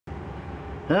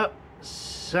Oh,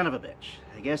 son of a bitch.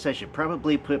 I guess I should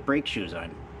probably put brake shoes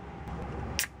on.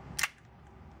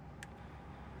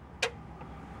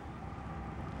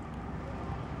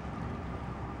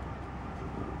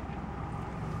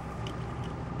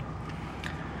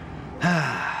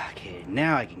 Okay,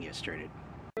 now I can get started.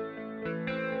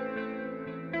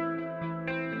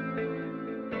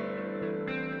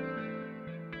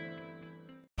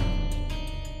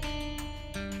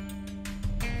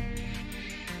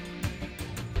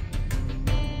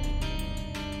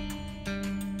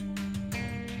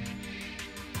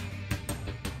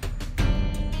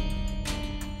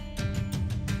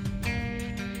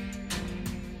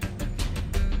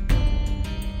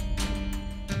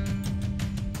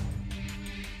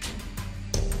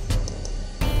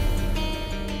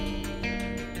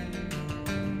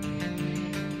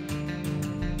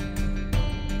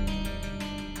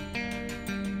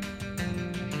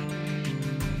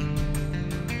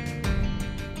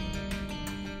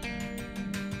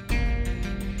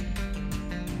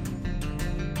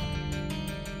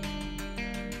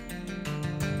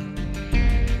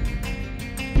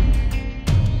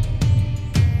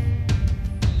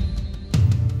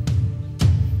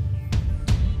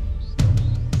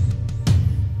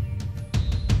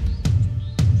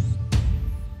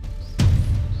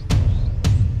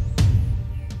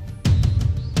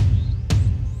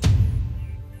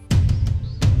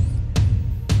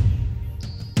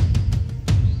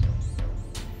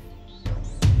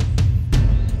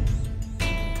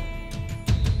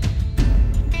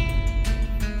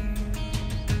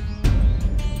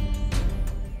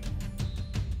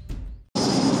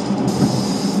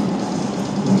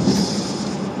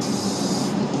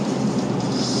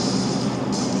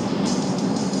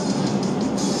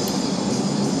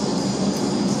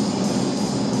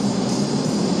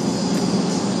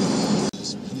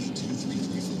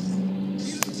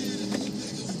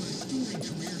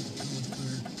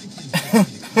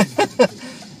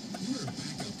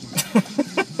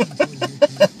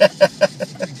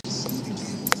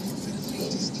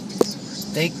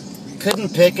 They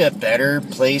couldn't pick a better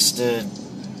place to...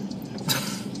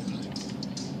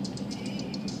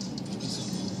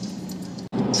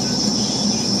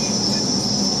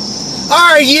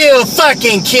 Are you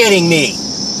fucking kidding me?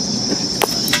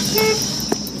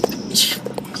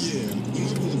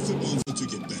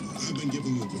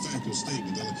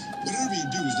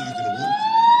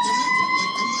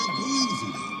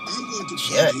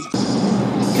 Shit.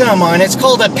 Come on, it's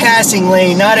called a passing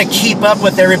lane, not a keep up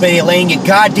with everybody lane, you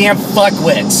goddamn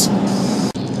fuckwits.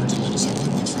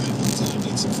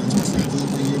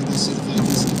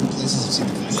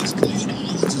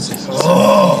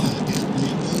 Oh.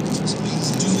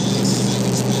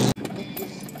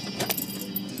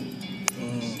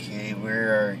 Okay,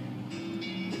 where are...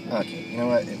 Okay, you know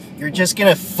what? If you're just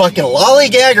gonna fucking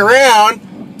lollygag around...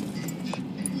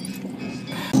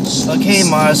 Okay,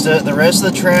 Mazda, the rest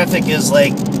of the traffic is,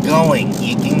 like, going.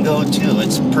 You can go, too.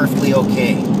 It's perfectly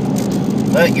okay.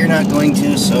 But you're not going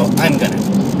to, so I'm gonna.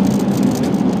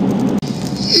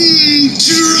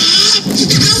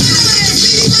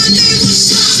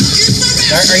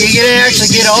 Are you gonna actually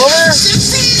get over?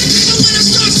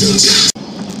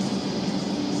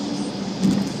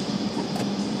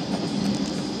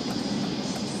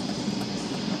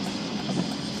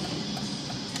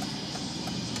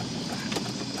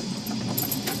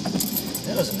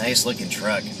 That was a nice looking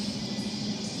truck.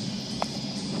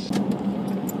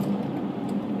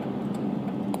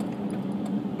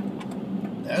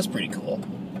 That was pretty cool.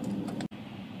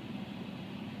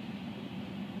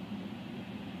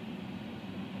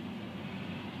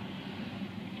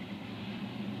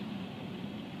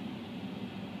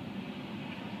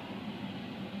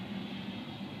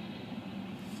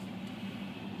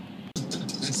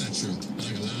 That's not true.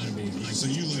 Like a lot of me. So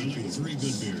you like beer. 3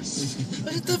 good beers.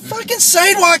 The fucking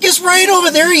sidewalk is right over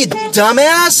there, you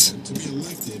dumbass! To be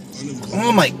elected,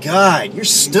 Oh my god, you're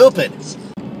stupid.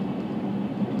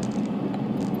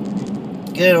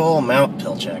 Good old Mount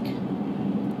Pilchuck.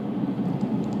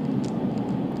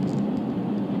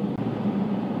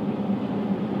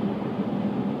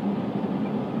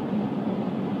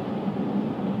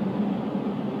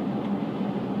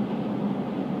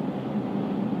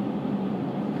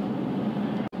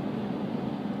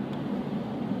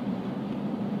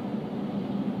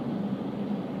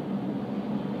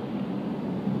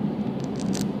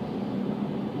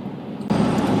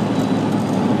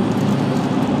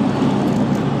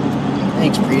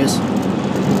 Thanks, Prius.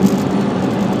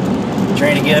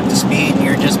 Trying to get up to speed and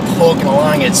you're just poking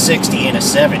along at 60 in a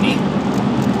 70.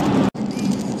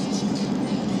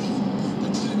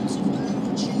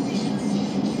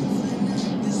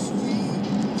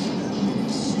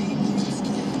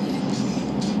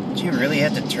 you really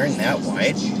have to turn that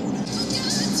wide? Does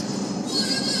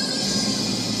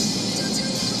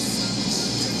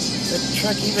that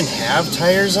truck even have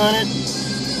tires on it?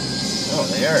 Oh,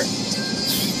 they are.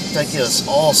 It's like it's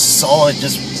all solid,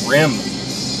 just rim.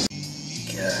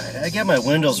 God, I got my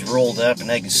windows rolled up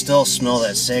and I can still smell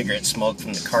that cigarette smoke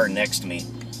from the car next to me.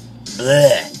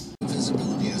 Blech.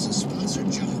 Visibility as a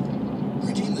sponsored job.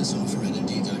 Redeem this offer at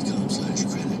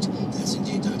Indeed.com/credit. That's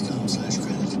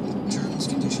Indeed.com/credit. Terms,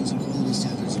 conditions, and quality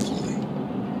standards apply.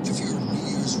 If your New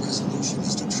Year's resolution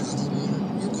is to travel more,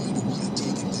 you're going to want to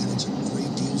take advantage of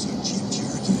great deals on Jeep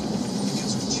Cherokee.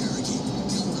 Because with Cherokee,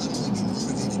 you'll not only be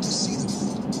motivated to see the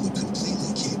world, but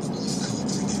completely capable of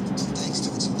conquering it, thanks to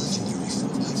its legendary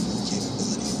 4x4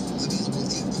 capability. Available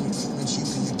 8.4-inch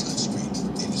Uconnect touchscreen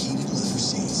and heated leather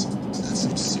seats. That's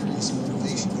some serious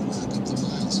motivation to rack up the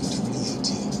miles in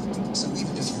 2018. So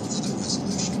even if your other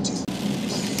resolution to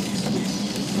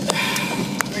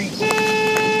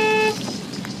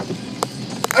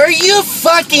Are you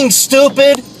fucking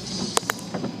stupid?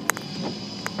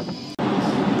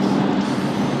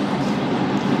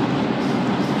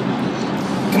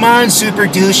 Come on, Super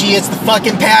Douchey, it's the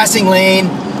fucking passing lane.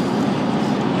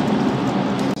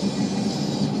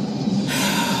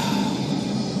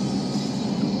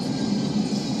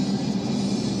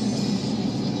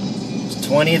 Is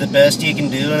 20 the best you can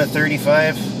do in a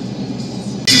 35?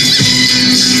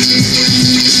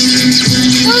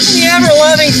 What the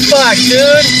ever-loving fuck,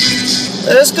 dude?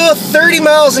 Let's go 30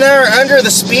 miles an hour under the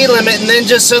speed limit and then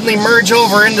just suddenly merge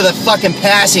over into the fucking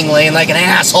passing lane like an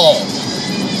asshole.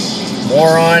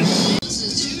 Moron.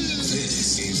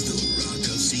 This is the Rock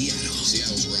of Seattle.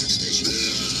 Seattle's rock station.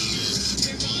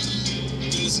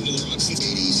 Been listening to the rock since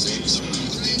 '86.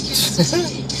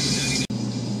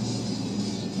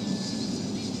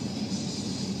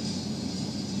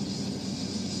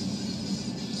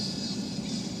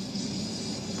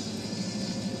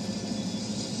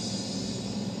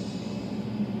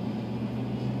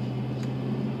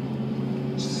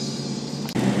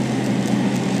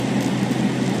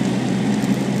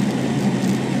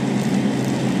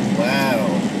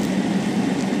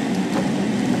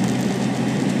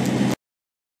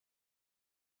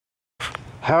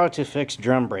 How to fix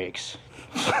drum brakes.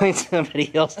 Find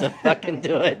somebody else to fucking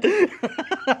do it.